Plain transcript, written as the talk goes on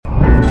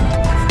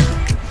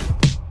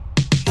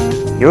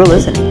You're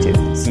listening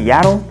to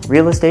Seattle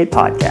Real Estate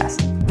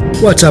Podcast.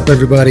 What's up,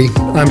 everybody?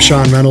 I'm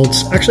Sean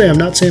Reynolds. Actually, I'm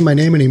not saying my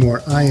name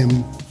anymore. I'm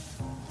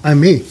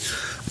me.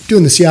 I'm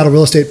doing the Seattle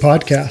Real Estate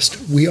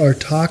Podcast. We are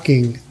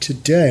talking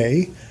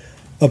today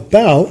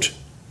about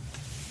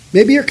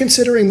maybe you're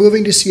considering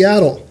moving to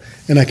Seattle,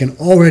 and I can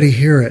already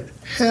hear it.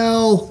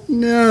 Hell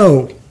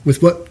no.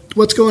 With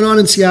what's going on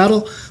in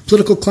Seattle,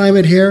 political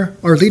climate here,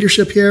 our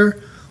leadership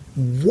here,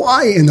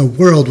 why in the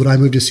world would I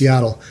move to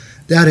Seattle?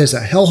 That is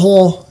a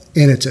hellhole,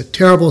 and it's a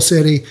terrible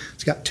city.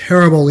 It's got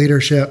terrible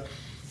leadership.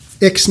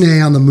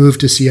 Ixnay on the move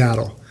to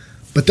Seattle.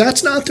 But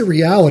that's not the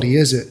reality,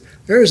 is it?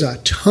 There's a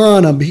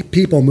ton of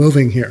people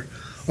moving here.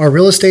 Our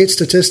real estate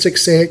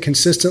statistics say it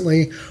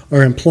consistently.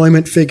 Our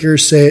employment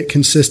figures say it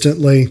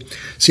consistently.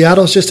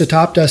 Seattle's just a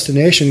top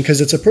destination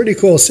because it's a pretty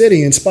cool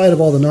city in spite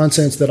of all the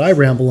nonsense that I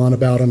ramble on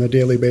about on a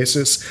daily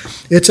basis.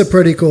 It's a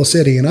pretty cool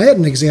city. And I had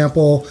an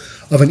example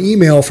of an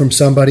email from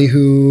somebody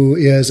who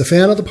is a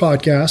fan of the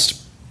podcast.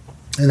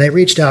 And they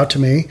reached out to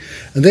me,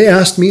 and they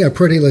asked me a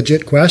pretty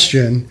legit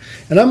question,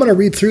 and I'm going to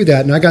read through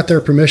that, and I got their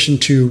permission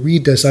to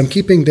read this. I'm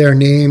keeping their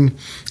name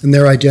and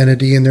their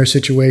identity and their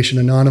situation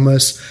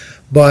anonymous,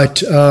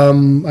 but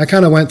I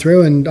kind of went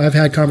through, and I've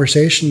had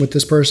conversation with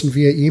this person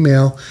via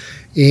email,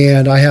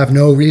 and I have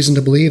no reason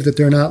to believe that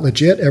they're not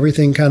legit.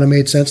 Everything kind of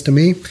made sense to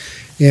me,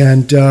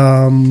 and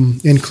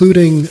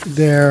including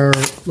their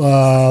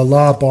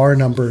law bar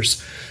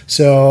numbers.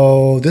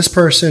 So this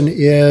person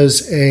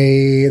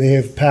they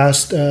have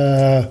passed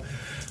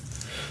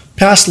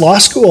law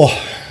school,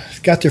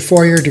 got their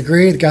 4-year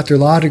degree, they got their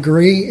law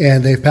degree,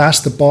 and they've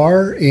passed the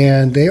bar,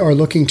 and they are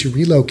looking to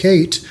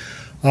relocate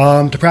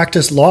to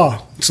practice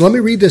law. So let me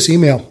read this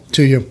email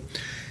to you.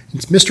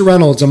 It's Mr.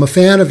 Reynolds. I'm a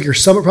fan of your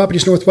Summit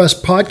Properties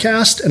Northwest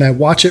podcast, and I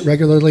watch it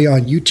regularly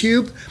on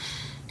YouTube.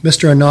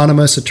 Mr.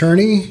 Anonymous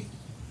Attorney,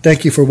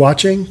 thank you for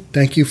watching.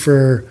 Thank you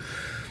for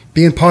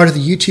being part of the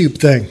YouTube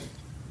thing.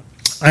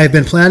 I have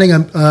been planning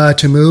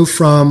to move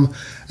from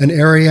an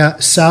area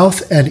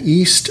south and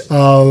east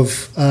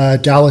of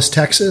Dallas,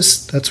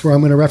 Texas. That's where I'm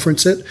going to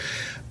reference it.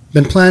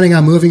 Been planning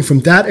on moving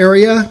from that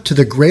area to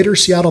the greater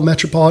Seattle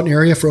metropolitan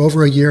area for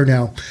over a year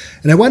now.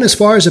 And I went as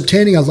far as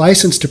obtaining a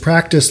license to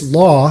practice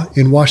law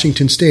in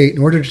Washington State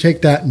in order to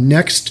take that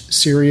next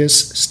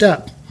serious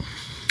step.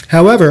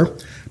 However,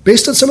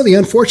 based on some of the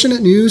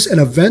unfortunate news and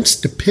events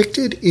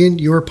depicted in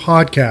your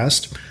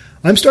podcast,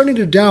 I'm starting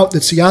to doubt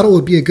that Seattle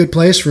would be a good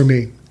place for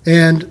me.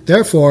 And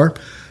therefore,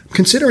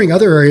 considering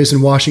other areas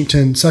in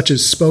Washington, such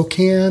as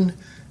Spokane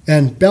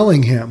and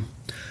Bellingham.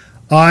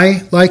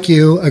 I, like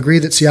you, agree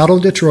that Seattle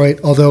and Detroit,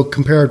 although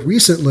compared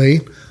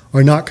recently,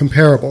 are not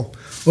comparable.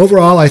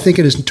 Overall, I think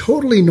it is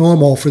totally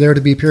normal for there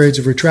to be periods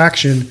of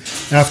retraction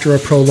after a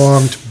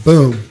prolonged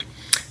boom.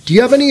 Do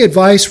you have any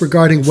advice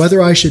regarding whether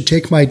I should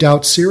take my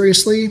doubts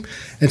seriously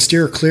and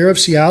steer clear of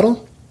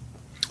Seattle?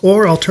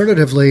 Or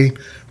alternatively,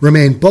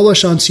 remain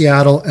bullish on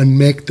Seattle and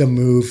make the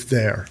move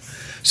there?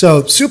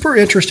 So super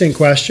interesting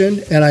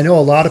question, and I know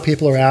a lot of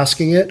people are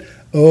asking it.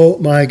 Oh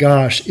my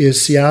gosh,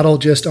 is Seattle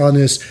just on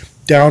this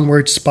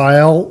downward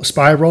spiral,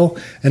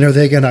 and are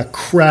they going to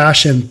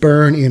crash and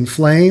burn in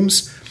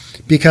flames?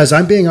 Because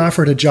I'm being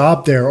offered a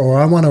job there, or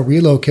I want to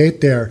relocate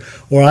there,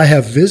 or I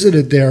have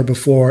visited there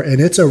before, and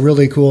it's a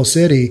really cool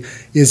city.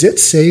 Is it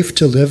safe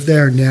to live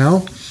there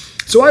now?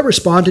 So I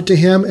responded to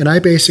him, and I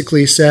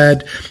basically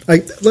said,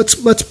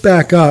 let's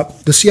back up.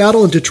 The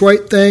Seattle and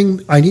Detroit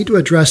thing, I need to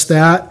address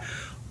that.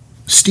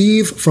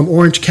 Steve from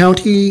Orange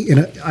County,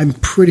 and I'm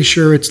pretty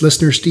sure it's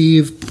listener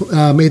Steve,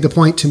 made the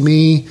point to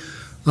me.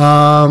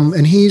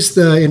 And he's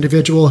the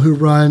individual who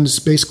runs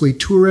basically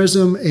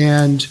tourism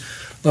and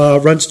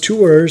runs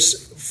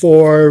tours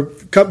for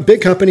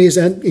big companies,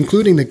 and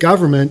including the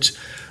government,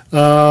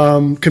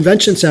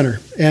 convention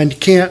center, and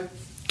can't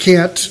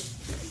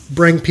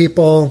bring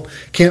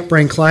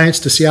clients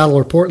to Seattle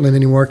or Portland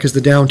anymore because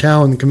the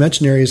downtown and the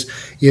convention areas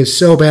is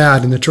so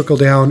bad, and the trickle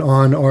down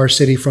on our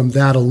city from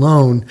that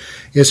alone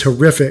is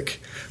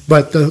horrific.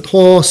 But the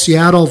whole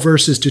Seattle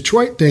versus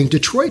Detroit thing,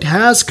 Detroit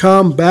has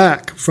come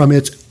back from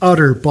its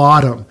utter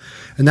bottom.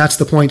 And that's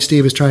the point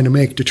Steve is trying to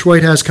make.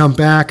 Detroit has come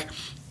back,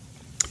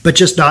 but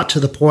just not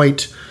to the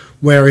point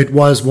where it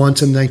was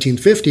once in the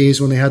 1950s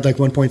when they had like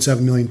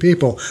 1.7 million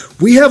people.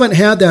 We haven't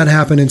had that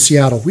happen in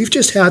Seattle. We've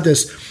just had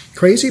this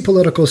crazy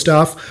political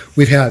stuff.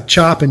 We've had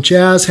Chop and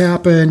Chaz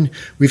happen.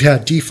 We've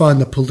had defund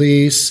the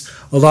police,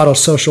 a lot of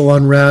social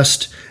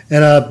unrest,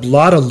 and a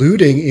lot of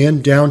looting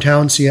in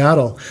downtown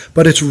Seattle.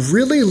 But it's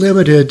really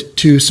limited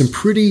to some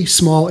pretty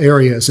small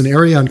areas. An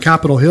area on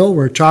Capitol Hill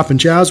where Chop and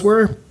Chaz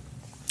were.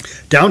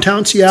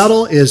 Downtown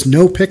Seattle is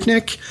no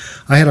picnic.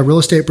 I had a real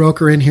estate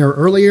broker in here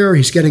earlier.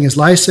 He's getting his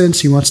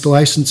license. He wants to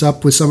license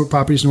up with Summit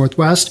Properties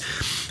Northwest.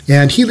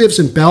 And he lives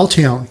in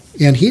Belltown.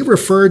 And he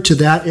referred to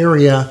that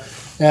area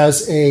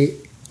as a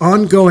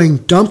ongoing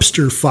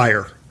dumpster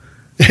fire.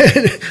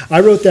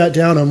 I wrote that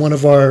down on one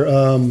of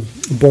our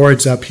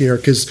boards up here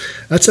because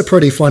that's a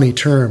pretty funny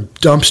term,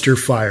 dumpster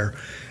fire.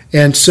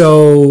 And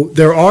so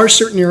there are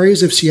certain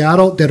areas of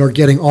Seattle that are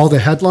getting all the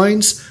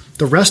headlines.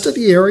 The rest of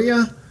the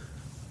area,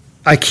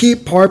 I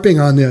keep harping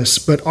on this,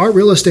 but our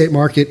real estate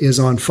market is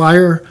on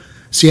fire.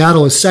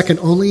 Seattle is second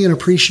only in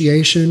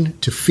appreciation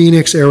to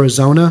Phoenix,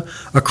 Arizona,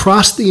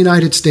 across the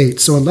United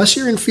States. So unless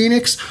you're in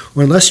Phoenix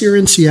or unless you're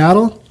in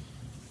Seattle,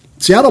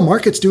 Seattle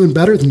market's doing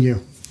better than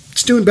you.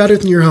 It's doing better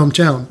than your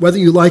hometown, whether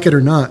you like it or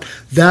not.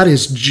 That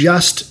is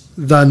just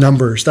the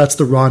numbers. That's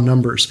the raw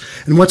numbers.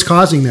 And what's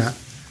causing that?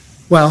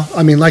 Well,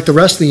 I mean, like the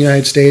rest of the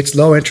United States,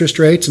 low interest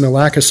rates and a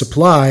lack of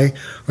supply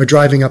are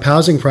driving up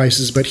housing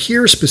prices. But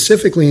here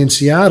specifically in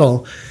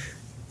Seattle,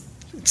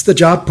 it's the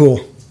job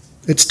pool.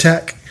 It's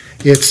tech.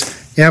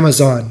 It's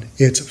Amazon.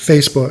 It's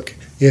Facebook.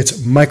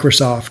 It's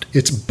Microsoft.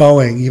 It's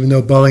Boeing, even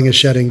though Boeing is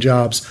shedding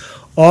jobs.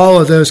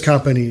 All of those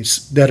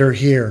companies that are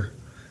here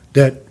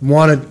that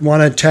want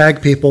to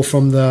tag people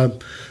from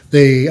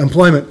the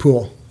employment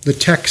pool, the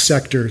tech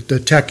sector,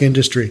 the tech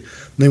industry.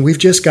 I mean, we've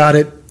just got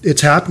it.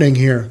 It's happening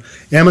here.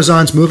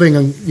 Amazon's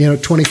moving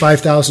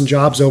 25,000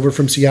 jobs over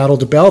from Seattle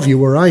to Bellevue,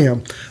 where I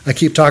am. I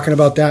keep talking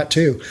about that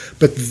too.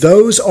 But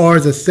those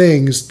are the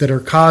things that are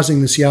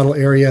causing the Seattle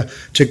area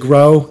to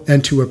grow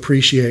and to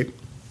appreciate.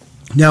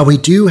 Now, we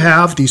do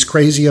have these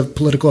crazy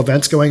political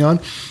events going on.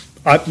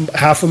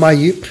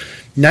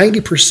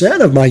 90%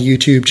 of my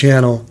YouTube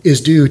channel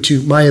is due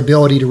to my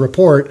ability to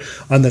report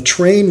on the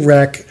train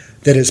wreck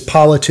that is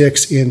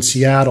politics in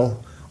Seattle.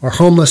 Our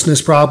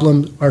homelessness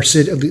problem, our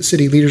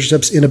city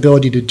leadership's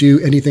inability to do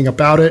anything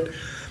about it,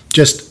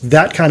 just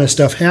that kind of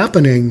stuff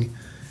happening,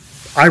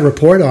 I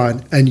report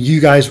on, and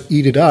you guys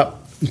eat it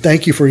up.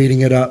 Thank you for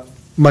eating it up.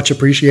 Much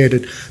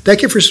appreciated.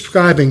 Thank you for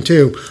subscribing,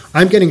 too.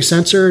 I'm getting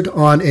censored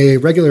on a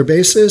regular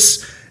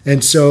basis,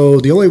 and so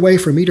the only way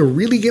for me to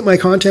really get my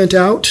content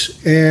out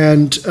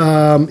and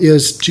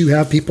is to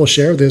have people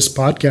share this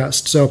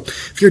podcast. So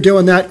if you're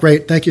doing that,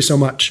 great. Thank you so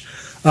much.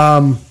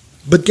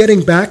 But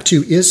getting back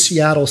to, is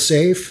Seattle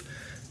safe?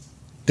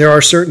 There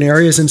are certain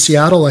areas in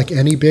Seattle, like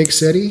any big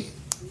city,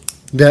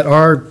 that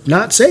are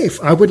not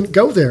safe. I wouldn't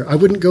go there. I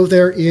wouldn't go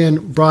there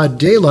in broad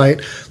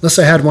daylight unless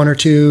I had one or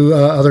two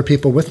other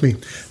people with me.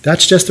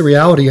 That's just the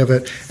reality of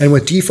it. And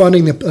with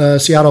defunding the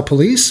Seattle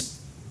police,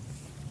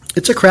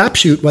 it's a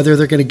crapshoot whether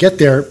they're going to get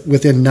there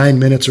within 9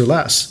 minutes or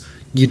less.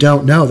 You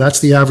don't know. That's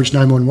the average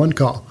 911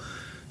 call.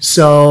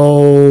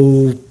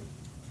 So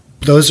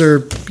those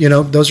are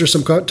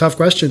some tough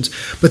questions.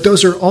 But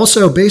those are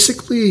also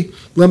basically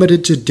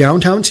limited to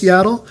downtown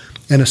Seattle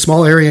and a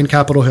small area in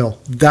Capitol Hill.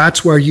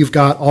 That's where you've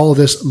got all of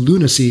this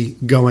lunacy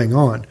going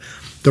on.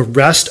 The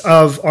rest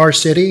of our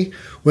city,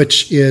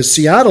 which is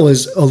Seattle,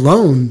 is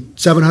alone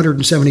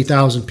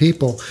 770,000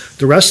 people.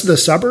 The rest of the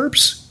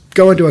suburbs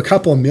go into a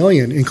couple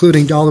million,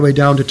 including all the way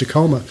down to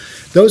Tacoma.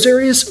 Those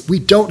areas, we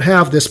don't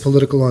have this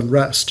political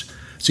unrest.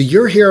 So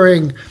you're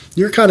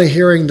kind of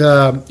hearing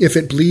the if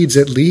it bleeds,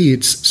 it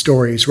leads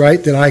stories,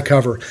 right, that I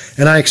cover.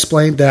 And I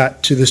explained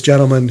that to this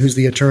gentleman who's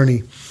the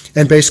attorney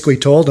and basically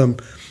told him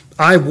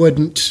I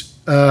wouldn't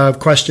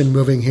question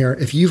moving here.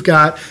 If you've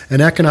got an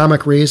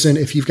economic reason,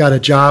 if you've got a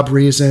job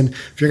reason,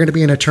 if you're going to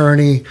be an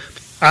attorney,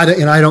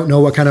 and I don't know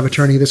what kind of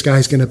attorney this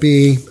guy's going to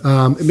be.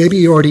 Maybe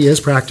he already is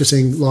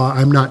practicing law.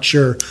 I'm not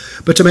sure.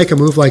 But to make a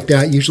move like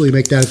that, usually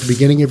make that at the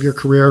beginning of your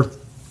career.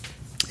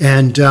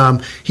 And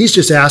he's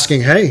just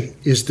asking, hey,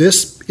 is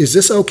this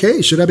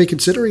okay? Should I be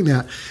considering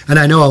that? And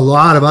I know a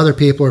lot of other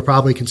people are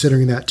probably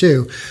considering that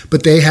too,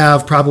 but they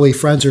have probably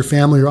friends or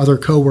family or other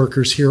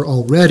coworkers here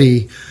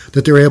already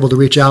that they're able to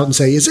reach out and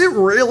say, is it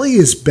really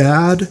as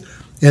bad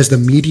as the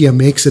media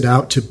makes it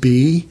out to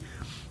be?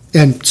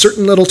 And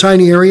certain little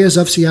tiny areas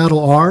of Seattle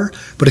are,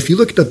 but if you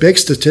look at the big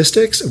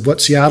statistics of what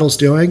Seattle's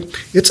doing,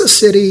 it's a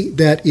city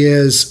that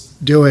is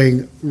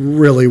doing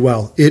really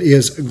well. It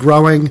is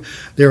growing.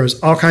 There is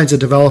all kinds of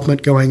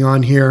development going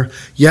on here.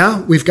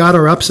 Yeah, we've got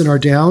our ups and our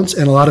downs,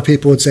 and a lot of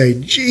people would say,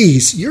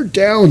 geez, your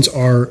downs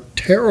are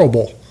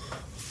terrible.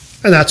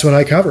 And that's what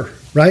I cover,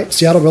 right?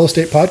 Seattle Real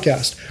Estate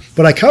Podcast.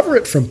 But I cover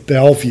it from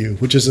Bellevue,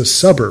 which is a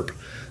suburb.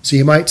 So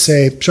you might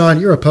say, Sean,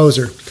 you're a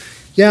poser.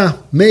 Yeah,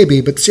 maybe,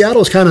 but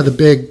Seattle is kind of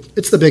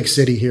it's the big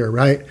city here,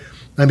 right?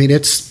 I mean,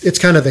 it's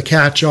kind of the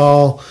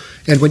catch-all.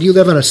 And when you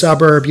live in a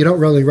suburb, you don't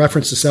really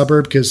reference the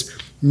suburb because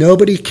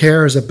nobody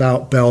cares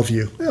about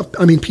Bellevue. Well,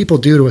 I mean, people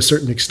do to a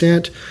certain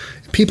extent.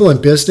 People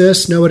in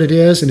business know what it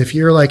is. And if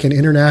you're like an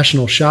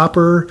international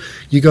shopper,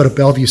 you go to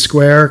Bellevue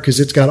Square because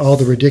it's got all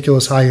the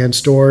ridiculous high-end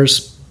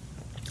stores.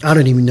 I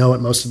don't even know what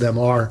most of them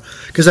are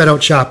because I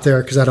don't shop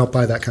there because I don't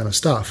buy that kind of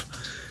stuff.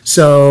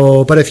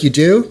 So, but if you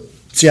do,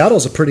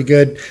 Seattle's a pretty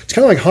good, it's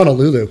kind of like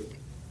Honolulu.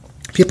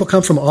 People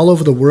come from all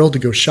over the world to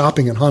go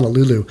shopping in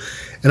Honolulu.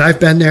 And I've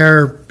been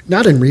there,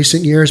 not in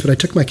recent years, but I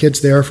took my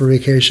kids there for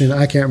vacation.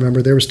 I can't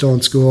remember. They were still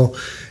in school.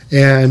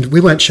 And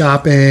we went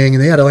shopping,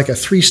 and they had like a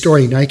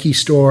 3-story Nike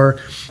store.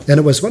 And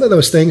it was one of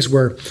those things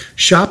where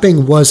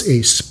shopping was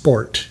a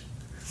sport.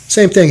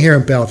 Same thing here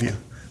in Bellevue.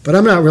 But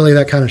I'm not really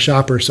that kind of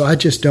shopper, so I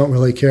just don't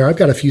really care. I've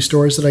got a few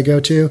stores that I go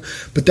to,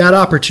 but that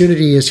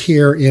opportunity is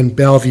here in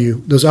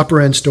Bellevue, those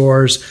upper-end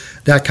stores,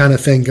 that kind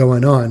of thing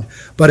going on.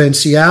 But in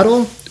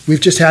Seattle,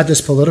 we've just had this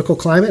political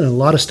climate and a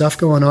lot of stuff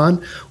going on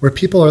where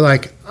people are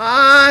like,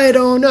 I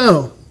don't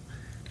know.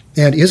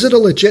 And is it a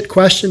legit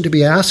question to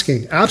be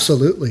asking?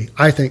 Absolutely.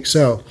 I think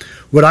so.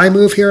 Would I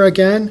move here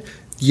again?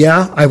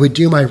 Yeah, I would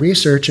do my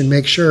research and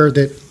make sure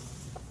that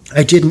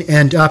I didn't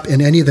end up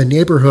in any of the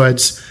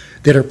neighborhoods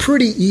that are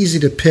pretty easy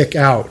to pick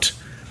out.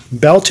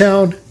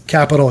 Belltown,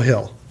 Capitol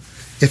Hill.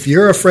 If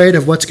you're afraid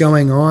of what's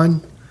going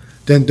on,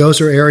 then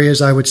those are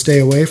areas I would stay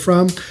away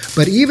from.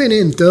 But even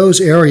in those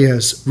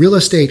areas, real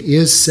estate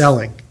is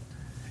selling.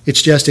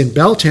 It's just in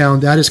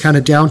Belltown, that is kind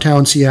of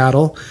downtown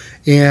Seattle,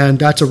 and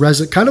that's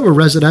kind of a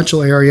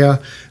residential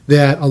area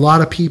that a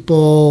lot of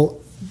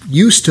people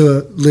used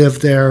to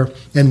live there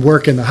and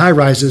work in the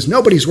high-rises.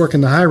 Nobody's working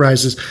the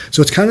high-rises,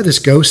 so it's kind of this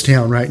ghost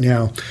town right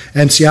now.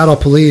 And Seattle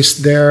police,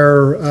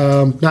 they're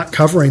not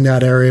covering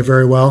that area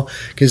very well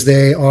because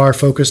they are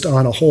focused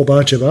on a whole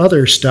bunch of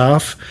other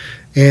stuff,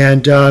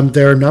 and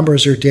their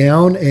numbers are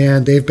down,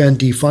 and they've been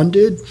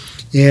defunded,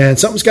 and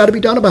something's got to be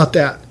done about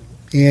that.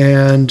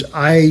 And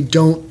I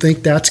don't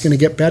think that's going to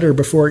get better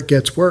before it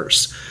gets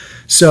worse.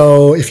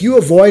 So if you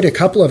avoid a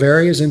couple of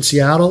areas in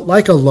Seattle,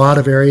 like a lot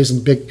of areas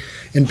in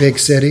big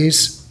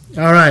cities,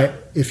 all right,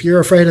 if you're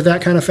afraid of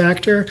that kind of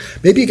factor,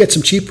 maybe you get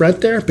some cheap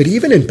rent there. But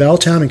even in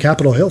Belltown and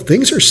Capitol Hill,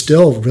 things are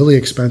still really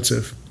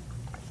expensive.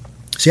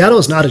 Seattle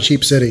is not a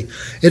cheap city.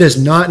 It is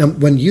not.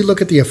 When you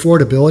look at the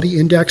affordability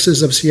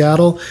indexes of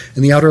Seattle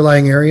and the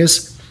outerlying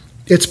areas,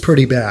 it's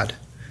pretty bad.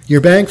 Your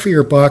bang for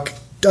your buck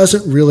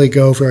doesn't really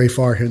go very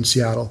far here in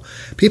Seattle.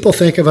 People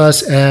think of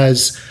us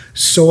as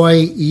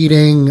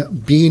soy-eating,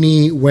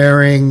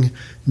 beanie-wearing,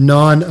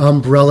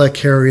 non-umbrella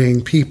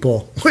carrying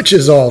people, which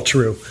is all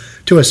true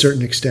to a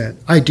certain extent.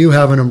 I do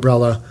have an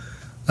umbrella.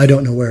 I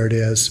don't know where it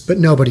is, but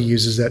nobody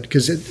uses it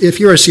because if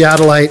you're a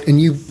Seattleite and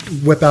you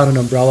whip out an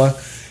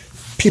umbrella,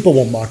 people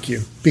will mock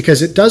you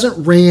because it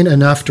doesn't rain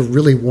enough to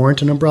really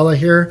warrant an umbrella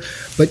here,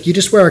 but you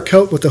just wear a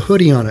coat with a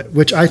hoodie on it,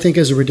 which I think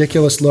is a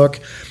ridiculous look.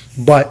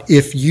 But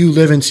if you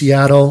live in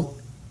Seattle,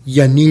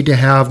 you need to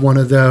have one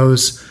of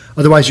those.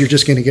 Otherwise, you're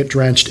just going to get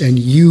drenched and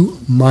you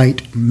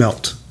might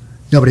melt.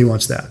 Nobody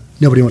wants that.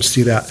 Nobody wants to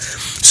see that.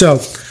 So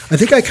I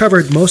think I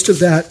covered most of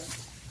that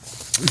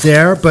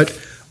there, but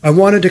I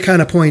wanted to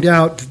kind of point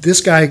out that this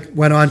guy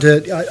went on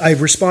to, I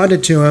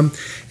responded to him,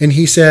 and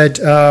he said,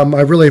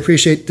 I really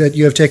appreciate that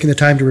you have taken the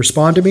time to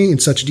respond to me in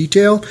such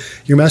detail.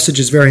 Your message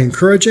is very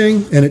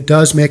encouraging, and it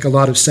does make a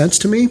lot of sense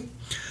to me.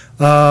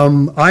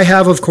 I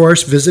have, of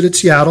course, visited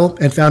Seattle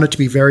and found it to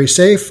be very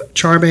safe,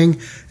 charming,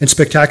 and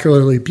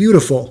spectacularly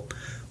beautiful.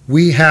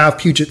 We have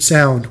Puget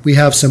Sound. We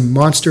have some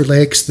monster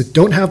lakes that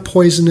don't have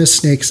poisonous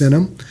snakes in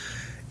them.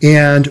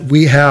 And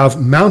we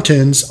have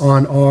mountains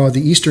on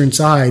the eastern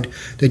side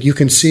that you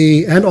can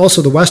see, and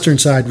also the western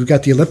side. We've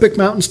got the Olympic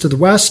Mountains to the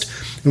west,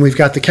 and we've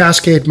got the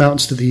Cascade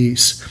Mountains to the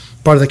east,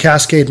 part of the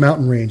Cascade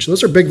Mountain Range.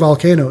 Those are big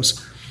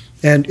volcanoes,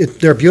 and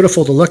they're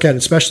beautiful to look at,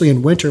 especially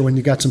in winter when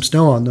you got some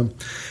snow on them.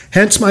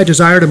 Hence my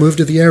desire to move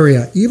to the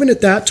area. Even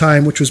at that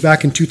time, which was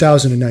back in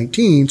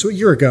 2019, so a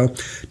year ago,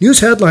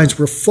 news headlines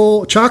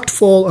were chock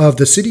full of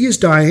 "the city is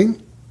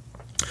dying,"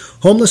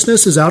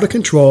 "homelessness is out of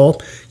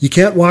control," "you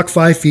can't walk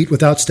 5 feet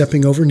without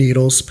stepping over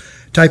needles,"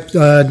 type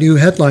new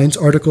headlines,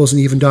 articles,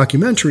 and even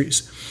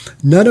documentaries.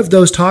 None of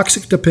those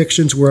toxic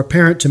depictions were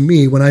apparent to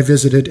me when I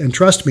visited, and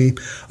trust me,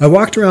 I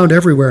walked around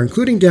everywhere,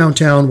 including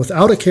downtown,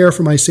 without a care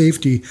for my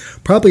safety,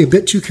 probably a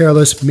bit too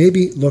careless,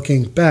 maybe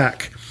looking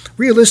back.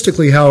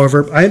 Realistically,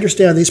 however, I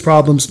understand these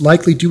problems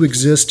likely do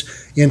exist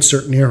in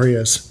certain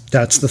areas.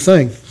 That's the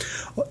thing.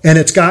 And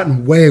it's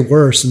gotten way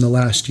worse in the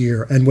last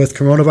year, and with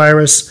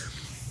coronavirus,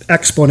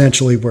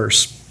 exponentially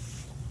worse,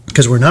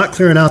 because we're not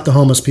clearing out the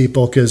homeless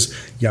people because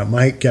you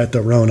might get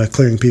the Rona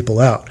clearing people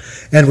out.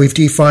 And we've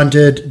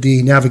defunded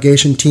the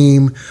navigation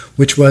team,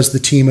 which was the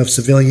team of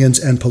civilians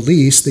and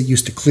police that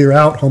used to clear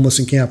out homeless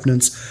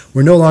encampments.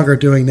 We're no longer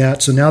doing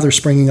that, so now they're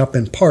springing up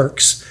in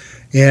parks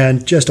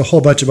and just a whole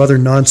bunch of other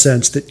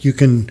nonsense that you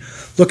can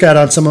look at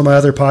on some of my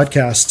other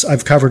podcasts.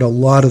 I've covered a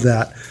lot of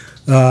that.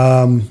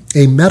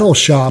 A metal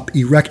shop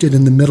erected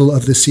in the middle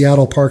of the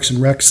Seattle Parks and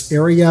Recs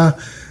area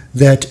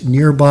that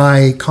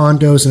nearby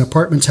condos and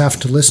apartments have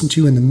to listen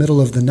to in the middle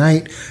of the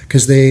night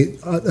because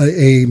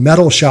a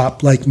metal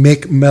shop, like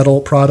make metal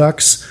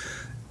products,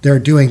 they're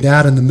doing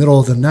that in the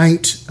middle of the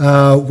night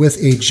with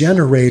a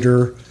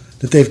generator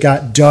that they've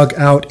got dug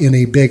out in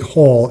a big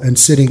hole and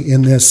sitting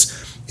in this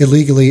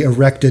illegally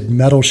erected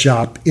metal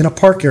shop in a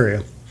park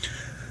area.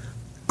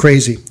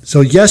 Crazy.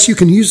 So yes, you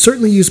can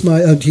certainly use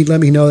my, he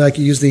let me know that I could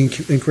use the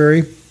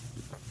inquiry.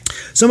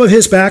 Some of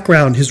his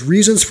background, his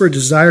reasons for a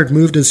desired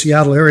move to the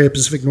Seattle area,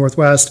 Pacific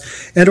Northwest,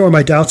 and or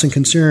my doubts and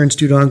concerns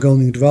due to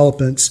ongoing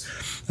developments.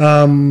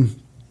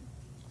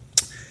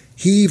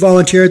 He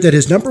volunteered that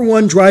his number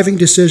one driving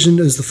decision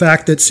is the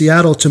fact that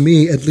Seattle, to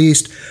me at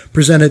least,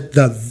 presented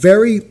the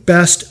very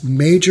best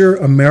major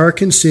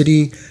American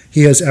city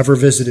he has ever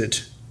visited.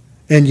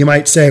 And you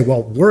might say,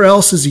 well, where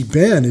else has he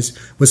been?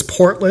 Was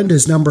Portland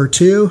his number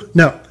two?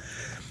 No.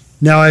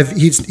 Now,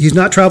 he's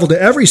not traveled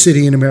to every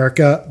city in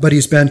America, but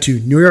he's been to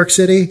New York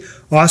City,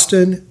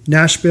 Austin,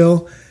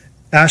 Nashville,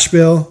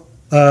 Asheville,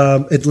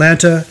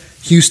 Atlanta,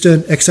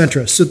 Houston,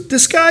 etc. So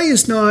this guy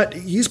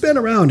he's been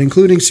around,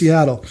 including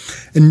Seattle,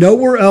 and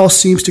nowhere else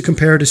seems to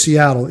compare to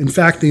Seattle. In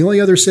fact, the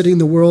only other city in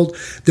the world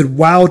that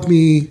wowed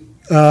me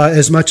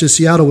as much as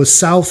Seattle was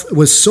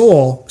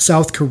Seoul,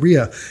 South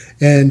Korea.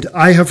 And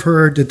I have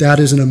heard that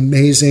is an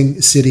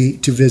amazing city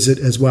to visit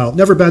as well.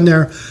 Never been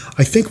there.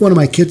 I think one of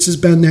my kids has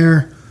been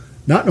there.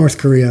 Not North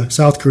Korea,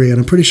 South Korea, and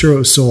I'm pretty sure it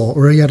was Seoul,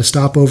 or he had a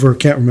stopover,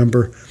 can't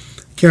remember.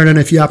 Karen,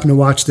 if you happen to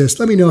watch this,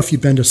 let me know if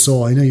you've been to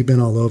Seoul. I know you've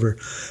been all over.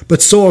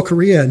 But Seoul,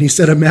 Korea, and he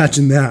said,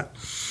 imagine that.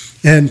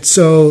 And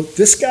so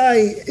this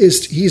guy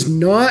he's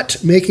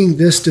not making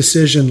this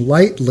decision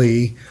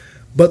lightly,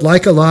 but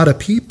like a lot of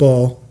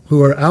people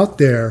who are out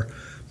there,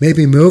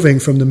 maybe moving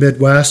from the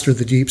Midwest or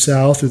the Deep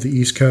South or the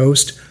East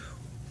Coast,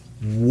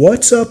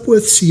 what's up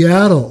with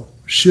Seattle?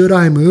 Should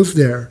I move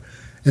there?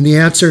 And the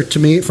answer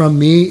from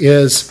me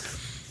is,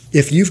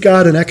 if you've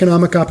got an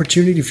economic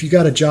opportunity, if you've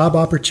got a job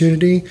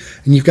opportunity,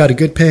 and you've got a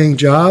good paying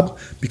job,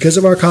 because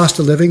of our cost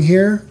of living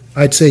here,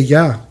 I'd say,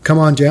 yeah, come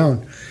on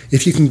down.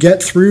 If you can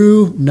get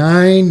through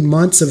 9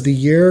 months of the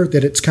year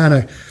that it's kind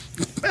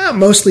of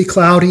mostly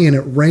cloudy and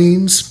it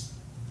rains,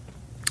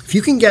 if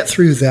you can get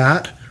through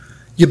that,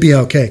 you'll be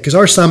okay. Because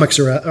our summers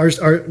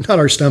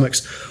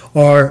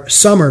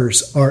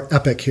are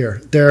epic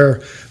here.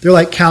 They're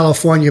like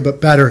California, but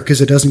better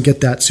because it doesn't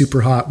get that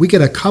super hot. We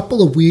get a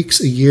couple of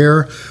weeks a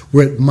year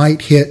where it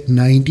might hit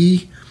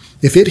 90.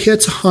 If it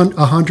hits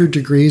 100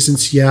 degrees in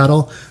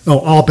Seattle,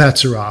 all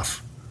bets are off.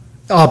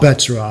 All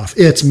bets are off.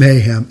 It's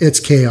mayhem.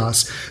 It's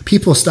chaos.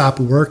 People stop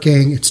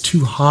working. It's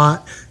too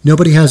hot.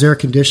 Nobody has air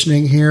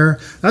conditioning here.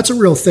 That's a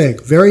real thing.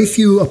 Very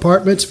few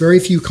apartments, very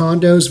few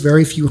condos,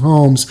 very few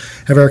homes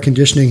have air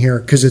conditioning here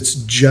because it's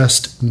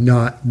just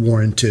not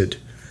warranted.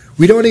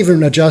 We don't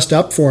even adjust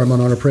up for them on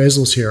our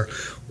appraisals here.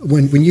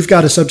 When you've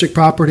got a subject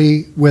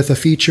property with a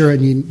feature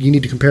and you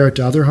need to compare it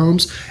to other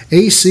homes,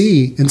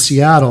 AC in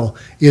Seattle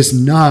is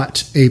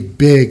not a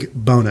big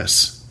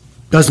bonus.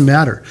 Doesn't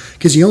matter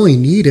because you only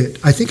need it.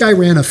 I think I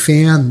ran a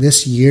fan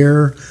this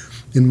year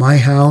in my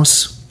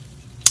house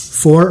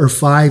 4 or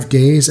 5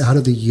 days out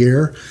of the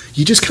year.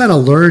 You just kind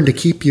of learn to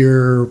keep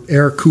your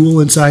air cool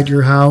inside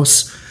your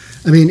house.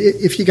 I mean,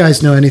 if you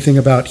guys know anything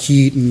about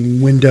heat and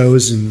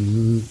windows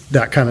and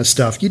that kind of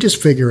stuff, you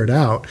just figure it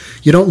out.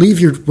 You don't leave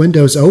your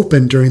windows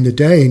open during the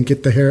day and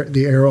get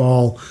the air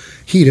all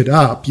heated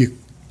up. You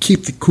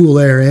keep the cool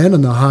air in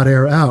and the hot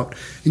air out.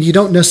 And you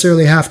don't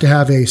necessarily have to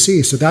have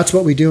AC. So that's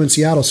what we do in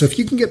Seattle. So if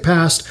you can get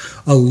past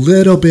a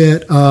little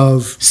bit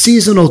of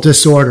seasonal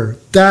disorder,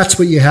 that's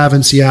what you have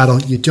in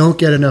Seattle. You don't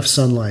get enough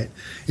sunlight.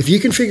 If you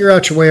can figure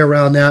out your way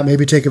around that,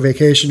 maybe take a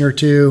vacation or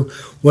two,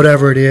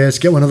 whatever it is,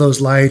 get one of those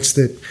lights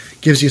that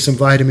gives you some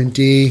vitamin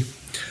D.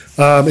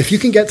 If you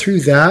can get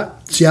through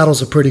that,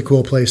 Seattle's a pretty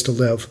cool place to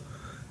live.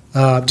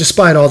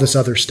 Despite all this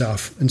other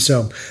stuff. And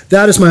so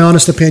that is my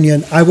honest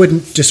opinion. I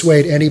wouldn't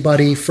dissuade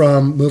anybody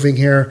from moving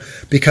here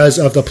because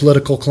of the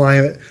political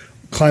climate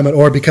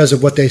or because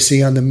of what they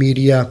see on the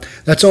media.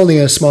 That's only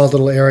a small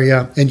little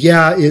area. And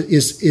yeah,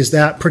 is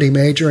that pretty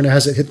major and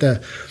has it hit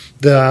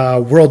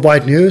the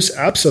worldwide news?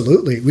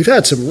 Absolutely. We've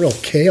had some real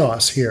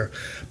chaos here.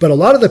 But a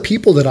lot of the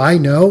people that I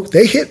know,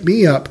 they hit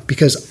me up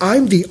because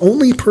I'm the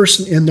only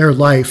person in their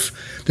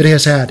life that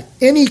has had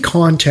any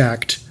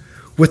contact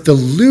with the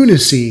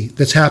lunacy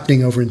that's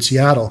happening over in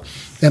Seattle.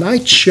 And I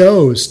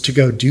chose to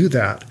go do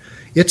that.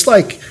 It's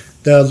like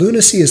the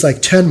lunacy is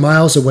like 10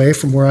 miles away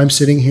from where I'm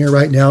sitting here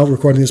right now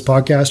recording this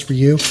podcast for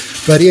you,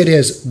 but it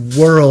is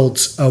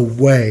worlds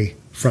away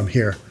from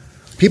here.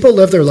 People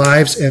live their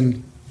lives,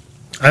 and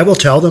I will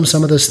tell them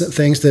some of the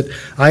things that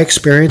I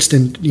experienced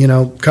in,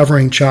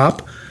 covering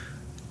CHOP,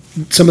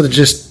 some of the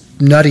just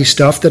nutty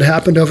stuff that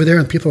happened over there,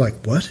 and people are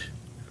like, what?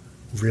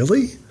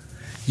 Really?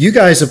 You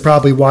guys have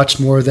probably watched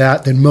more of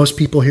that than most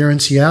people here in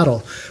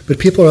Seattle. But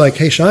people are like,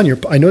 hey, Sean,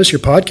 I notice your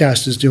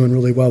podcast is doing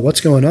really well.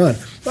 What's going on?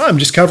 Oh, I'm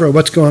just covering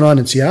what's going on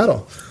in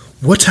Seattle.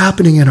 What's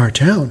happening in our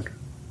town?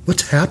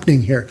 What's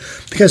happening here?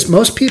 Because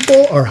most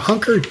people are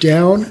hunkered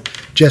down,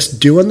 just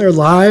doing their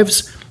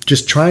lives,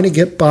 just trying to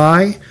get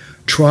by,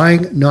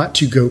 trying not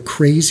to go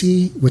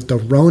crazy with the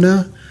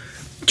Rona,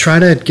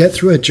 trying to get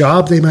through a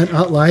job they might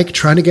not like,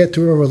 trying to get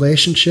through a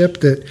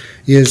relationship that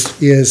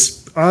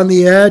is on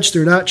the edge.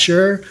 They're not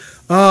sure.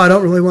 Oh, I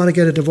don't really want to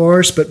get a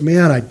divorce, but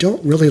man, I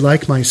don't really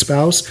like my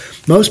spouse.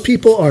 Most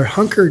people are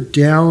hunkered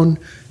down,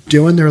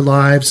 doing their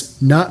lives,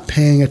 not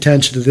paying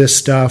attention to this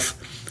stuff.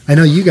 I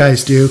know you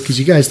guys do because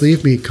you guys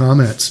leave me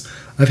comments.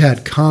 I've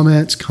had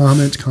comments.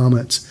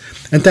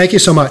 And thank you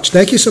so much.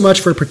 Thank you so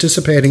much for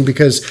participating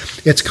because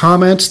it's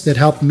comments that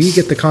help me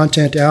get the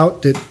content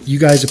out that you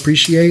guys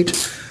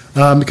appreciate.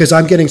 Because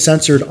I'm getting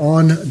censored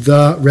on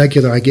the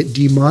regular. I get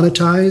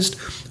demonetized.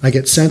 I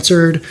get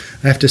censored.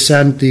 I have to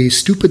send the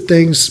stupid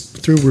things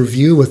through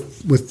review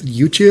with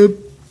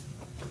YouTube.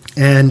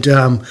 And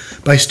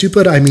by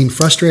stupid, I mean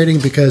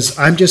frustrating because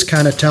I'm just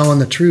kind of telling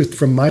the truth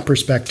from my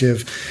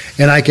perspective.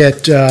 And I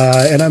get,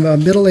 and I'm a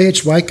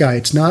middle-aged white guy.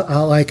 It's not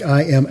like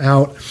I am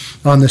out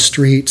on the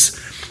streets,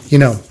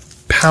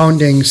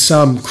 pounding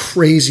some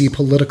crazy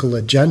political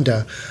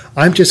agenda.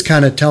 I'm just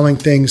kind of telling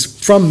things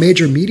from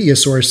major media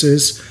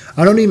sources.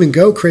 I don't even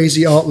go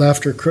crazy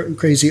alt-left or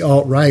crazy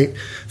alt-right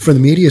for the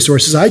media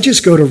sources. I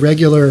just go to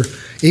regular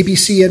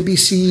ABC,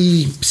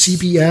 NBC,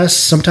 CBS,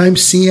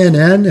 sometimes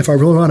CNN if I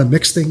really want to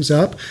mix things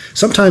up,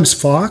 sometimes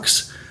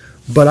Fox.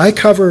 But I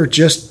cover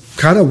just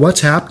kind of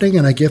what's happening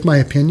and I give my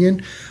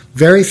opinion.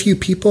 Very few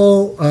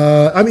people,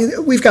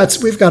 we've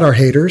got our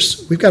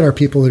haters. We've got our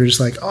people that are just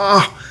like,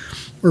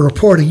 we're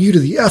reporting you to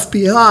the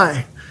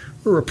FBI.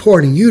 We're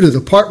reporting you to the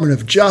Department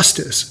of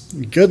Justice.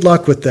 Good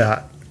luck with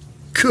that.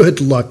 Good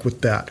luck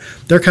with that.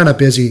 They're kind of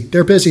busy.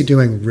 They're busy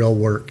doing real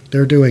work.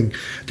 They're doing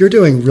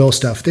real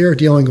stuff. They are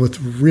dealing with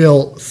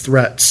real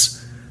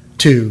threats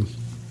to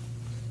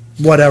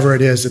whatever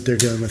it is that they're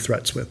dealing with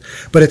threats with.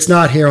 But it's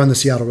not here on the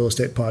Seattle Real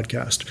Estate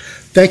Podcast.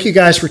 Thank you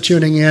guys for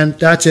tuning in.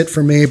 That's it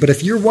for me. But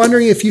if you're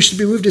wondering if you should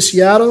be moved to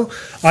Seattle,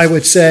 I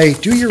would say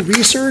do your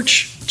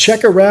research,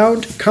 check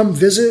around, come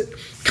visit.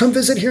 Come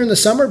visit here in the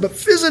summer, but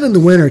visit in the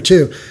winter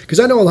too. Because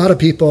I know a lot of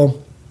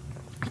people,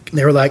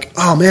 they were like,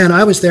 oh man,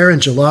 I was there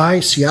in July.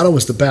 Seattle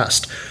was the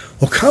best.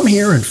 Well, come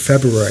here in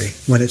February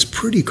when it's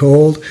pretty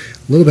cold, a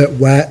little bit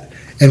wet,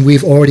 and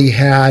we've already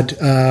had,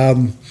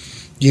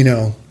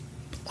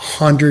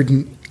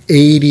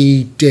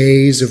 180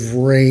 days of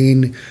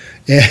rain.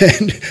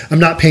 And I'm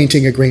not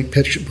painting a great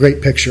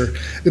picture,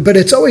 but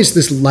it's always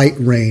this light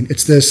rain.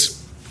 It's this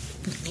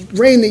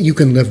rain that you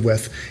can live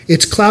with.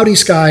 It's cloudy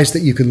skies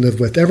that you can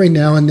live with. Every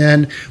now and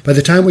then, by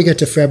the time we get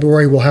to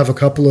February, we'll have a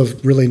couple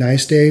of really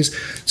nice days.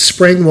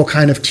 Spring will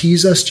kind of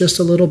tease us just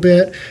a little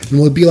bit, and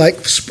we'll be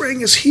like,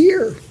 spring is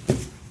here.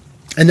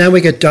 And then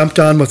we get dumped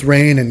on with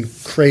rain and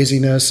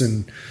craziness,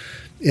 and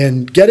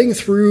getting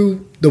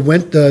through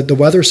the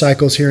weather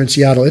cycles here in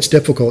Seattle, it's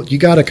difficult. You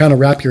got to kind of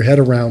wrap your head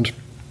around.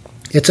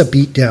 It's a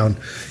beatdown.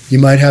 You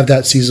might have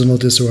that seasonal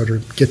disorder.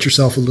 Get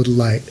yourself a little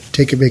light.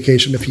 Take a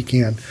vacation if you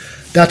can.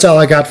 That's all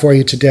I got for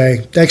you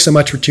today. Thanks so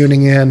much for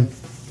tuning in.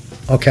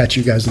 I'll catch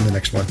you guys in the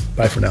next one.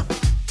 Bye for now.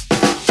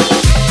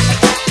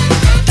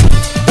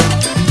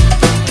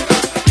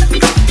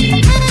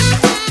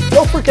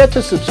 Don't forget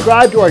to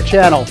subscribe to our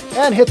channel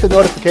and hit the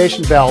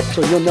notification bell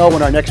so you'll know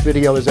when our next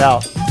video is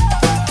out.